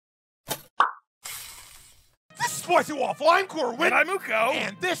Spicy Waffle, I'm Corwin. And I'm Uko.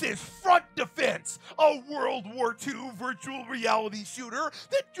 And this is Front Defense, a World War II virtual reality shooter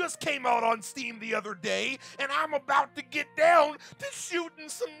that just came out on Steam the other day, and I'm about to get down to shooting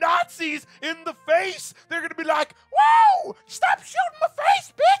some Nazis in the face. They're gonna be like, whoa, stop shooting my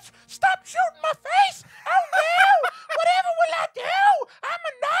face, bitch! Stop shooting my face! Oh no! Whatever will I do? I'm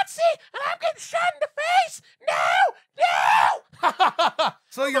a Nazi, and I'm getting shot in the face! No! No!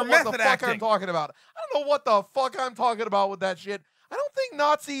 So you're method what the fuck acting. I'm talking about. I don't know what the fuck I'm talking about with that shit. I don't think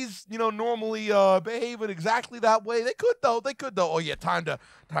Nazis, normally behave in exactly that way. They could though. They could though. Oh yeah, time to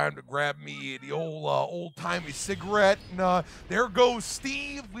grab me the old-timey cigarette. And there goes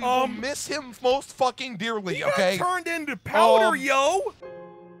Steve. We will miss him most fucking dearly. You Okay. got turned into powder, yo.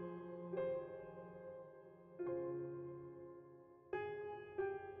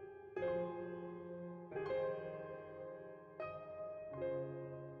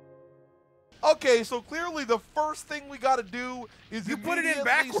 Okay, so clearly the first thing we got to do is You put it in immediately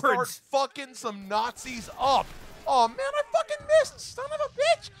backwards. start fucking some Nazis up. Oh man, I fucking missed, son of a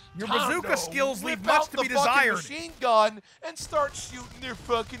bitch! Your Time bazooka to skills whip leave much out to be the fucking desired. Machine gun and start shooting their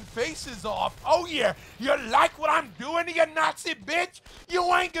fucking faces off. Oh yeah, you like what I'm doing to you, Nazi bitch? You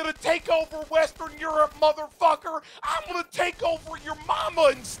ain't gonna take over Western Europe, motherfucker. I'm gonna take over your mama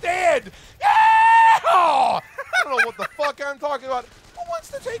instead. Yeah! I don't know what the fuck I'm talking about. Who wants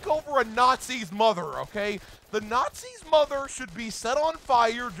to take over a Nazi's mother, okay? The Nazi's mother should be set on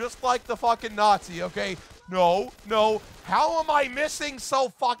fire just like the fucking Nazi, okay? No, no. How am I missing so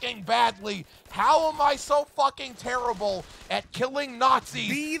fucking badly? How am I so fucking terrible at killing Nazis?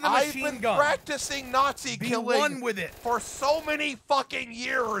 Be the I've machine been gun. practicing Nazi Be killing one with it. for so many fucking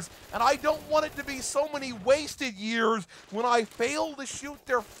years, and I don't want it to be so many wasted years when I fail to shoot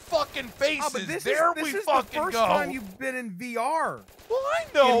their fucking faces. But this there is we the fucking first go. time you've been in VR. Well, I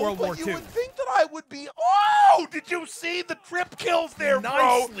know, in World but War you II. would think that I would be. Oh, did you see the trip kills there,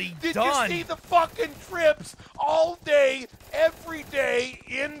 Nicely bro? Did done. you see the fucking trips all day, every day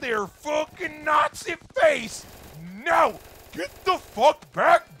in their fucking Nazi face? No, get the fuck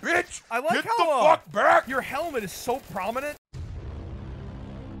back, bitch! I like get how the fuck back. your helmet is so prominent.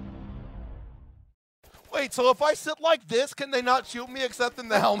 Wait, so if I sit like this, can they not shoot me except in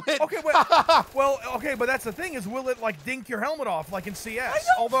the helmet? Okay, wait. Well, okay, but that's the thing is, will it like dink your helmet off like in CS?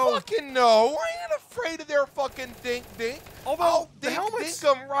 I don't fucking know. I ain't afraid of their fucking dink. Although I'll the dink helmets,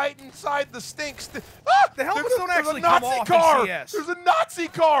 them right inside the stink. the helmets don't actually there's a come Nazi off car. in CS. There's a Nazi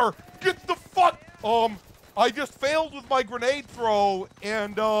car. Get the fuck. I just failed with my grenade throw,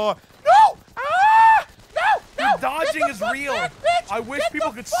 and no. No. Your dodging is real. Back, bitch. I wish Get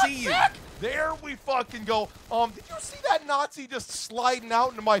people the could fuck see you. back. There we fucking go. Did you see that Nazi just sliding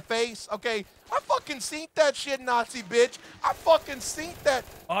out into my face? Okay, I fucking seen that shit, Nazi bitch. I fucking seen that.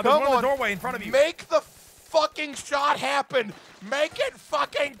 There's Come one in on, the doorway in front of you. Make the fucking shot happen. Make it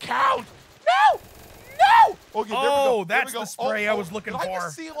fucking count. No. Okay, there we go. There That's we go. the spray I was looking did I for.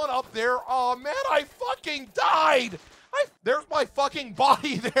 just see one up there? Oh man, I fucking died. There's my fucking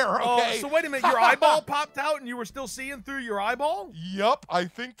body there, okay? So wait a minute, your eyeball popped out and you were still seeing through your eyeball? Yup, I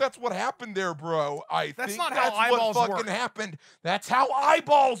think that's what happened there, bro. That's think not how that's eyeballs what fucking work. happened. That's how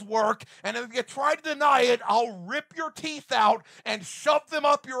eyeballs work. And if you try to deny it, I'll rip your teeth out and shove them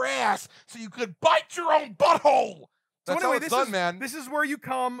up your ass so you could bite your own butthole. So That's anyway, how it's done, man. This is where you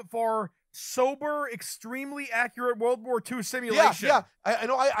come for sober, extremely accurate World War II simulation. Yeah. I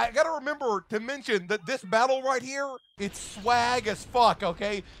know. I gotta remember to mention that this battle right here, it's swag as fuck,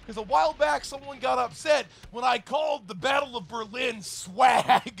 okay? Because a while back, someone got upset when I called the Battle of Berlin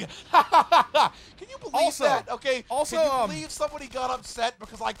swag. Can you believe that? Okay. Also, can you believe somebody got upset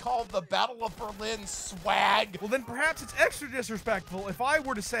because I called the Battle of Berlin swag? Well, then perhaps it's extra disrespectful if I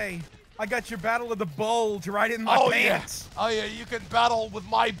were to say, I got your Battle of the Bulge right in my pants. Yeah. Oh, yeah, you can battle with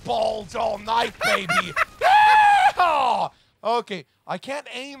my bulge all night, baby. Yeah! Okay, I can't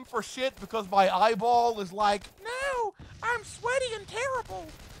aim for shit because my eyeball is like, no, I'm sweaty and terrible.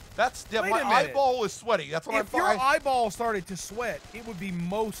 Yeah, my eyeball is sweaty. That's what If your eyeball started to sweat, it would be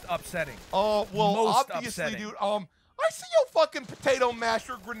most upsetting. Well, most obviously, upsetting. dude, I see your fucking potato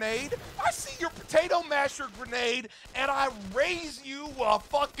masher grenade. I see your potato masher grenade, and I raise you a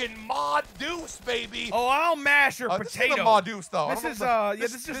fucking mod deuce, baby. Oh, I'll mash your potato. This is a mod deuce, though. This is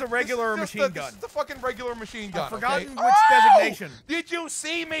this is just a regular machine gun. This is the fucking regular machine gun. I've forgotten okay? which designation. Did you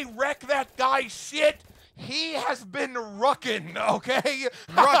see me wreck that guy's shit? He has been rucking, okay?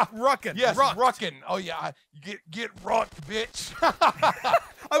 Rucking. Yes, rucked. rucking. Oh yeah, get rucked, bitch.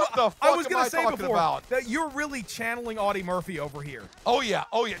 What the I fuck was am gonna I say talking before about? that you're really channeling Audie Murphy over here. Oh yeah,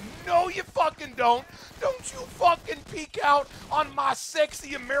 oh yeah. No, you fucking don't. Don't you fucking peek out on my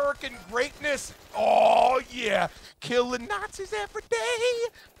sexy American greatness. Oh yeah, killing Nazis every day.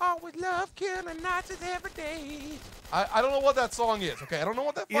 Always love killing Nazis every day. I don't know what that song is, okay? I don't know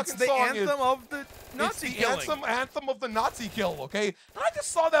what that fucking song is. It's the anthem of the Nazi killing. It's the anthem of the Nazi kill, okay? And I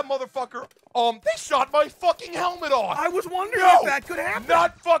just saw that motherfucker. They shot my fucking helmet off. I was wondering if that could happen.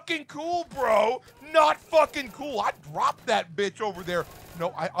 Not fucking cool, bro. Not fucking cool. I dropped that bitch over there.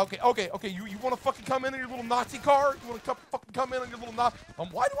 No, okay. You want to fucking come in your little Nazi car? You want to fucking come in on your little Nazi?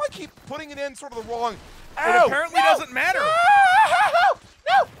 Why do I keep putting it in sort of the wrong? It apparently doesn't matter.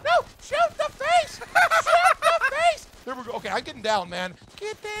 No! Shoot the face! Shoot the face! There we go. Okay, I'm getting down, man.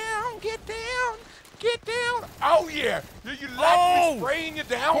 Get down. Oh yeah, you let me spraying you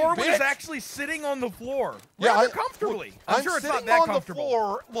down, Corwin bitch. is actually sitting on the floor. Yeah, rather comfortably. I'm sure it's not that comfortable. On the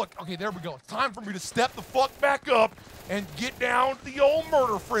floor. Look, okay, there we go. It's time for me to step the fuck back up and get down to the old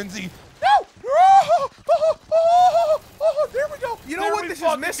murder frenzy. No! There we go. You know what this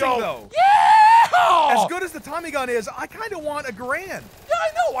is missing, though? Yeah! As good as the Tommy gun is, I kind of want a Grand. Yeah,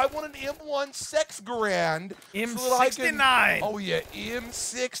 I know. I want an M1 Sex Grand. M69. Oh, yeah,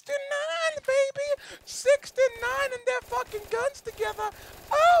 M69, baby. 69 and their fucking guns together.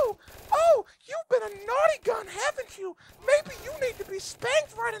 Oh, you've been a naughty gun, haven't you? Maybe you need to be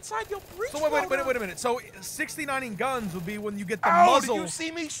spanked right inside your breech. So wait a minute. So 69ing guns would be when you get the muzzle. Did you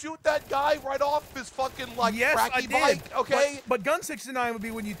see me shoot that guy right off his fucking, like, yes, cracky I did. bike? Okay. But gun 69 would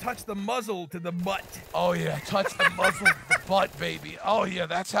be when you touch the muzzle to the butt. Oh, yeah, touch the muzzle of the butt, baby. Oh, yeah,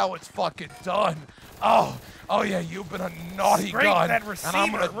 that's how it's fucking done. Oh, yeah, you've been a naughty gun. That receiver.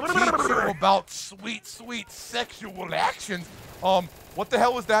 And I'm going to teach you about sweet, sweet sexual actions. What the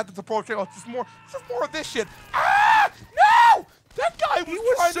hell was that that's approaching? Oh, it's just more of this shit. Ah! No! That guy was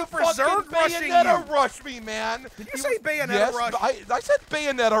trying super to fucking Zerg rushing bayonetta you. rush me, man. Did you say bayonetta rush? I said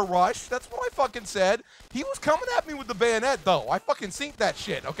bayonetta rush. That's what I fucking said. He was coming at me with the bayonet, though. I fucking synced that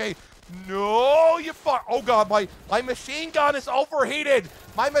shit, okay? No, you fuck. Oh, God, my machine gun is overheated.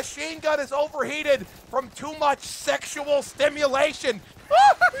 My machine gun is overheated from too much sexual stimulation.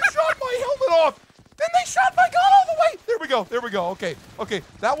 Ah, he shot my helmet off. Then they shot my gun all the way. There we go. Okay.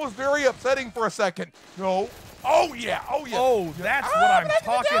 That was very upsetting for a second. No. Oh, yeah. Oh, that's what I'm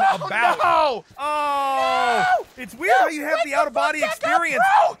talking about. No. Oh. No. It's weird how you have the out-of-body experience.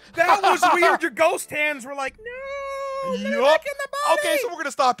 That was weird. Your ghost hands were like, no. Yup. Okay, so we're going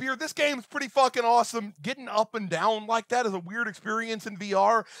to stop here. This game's pretty fucking awesome. Getting up and down like that is a weird experience in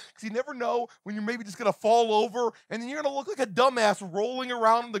VR because you never know when you're maybe just going to fall over and then you're going to look like a dumbass rolling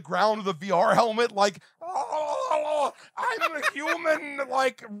around on the ground with a VR helmet like, oh, I'm a human,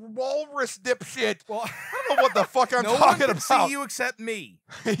 like, walrus dipshit. Well, I don't know what the fuck I'm talking about. No one can see you except me.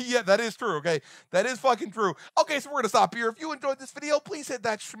 Yeah, that is true, okay? That is fucking true. Okay, so we're going to stop here. If you enjoyed this video, please hit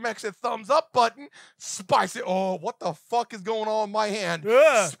that schmexit thumbs up button. Spicy. Oh, what the fuck is going on in my hand?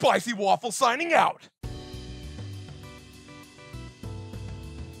 Spicy Waffle signing out.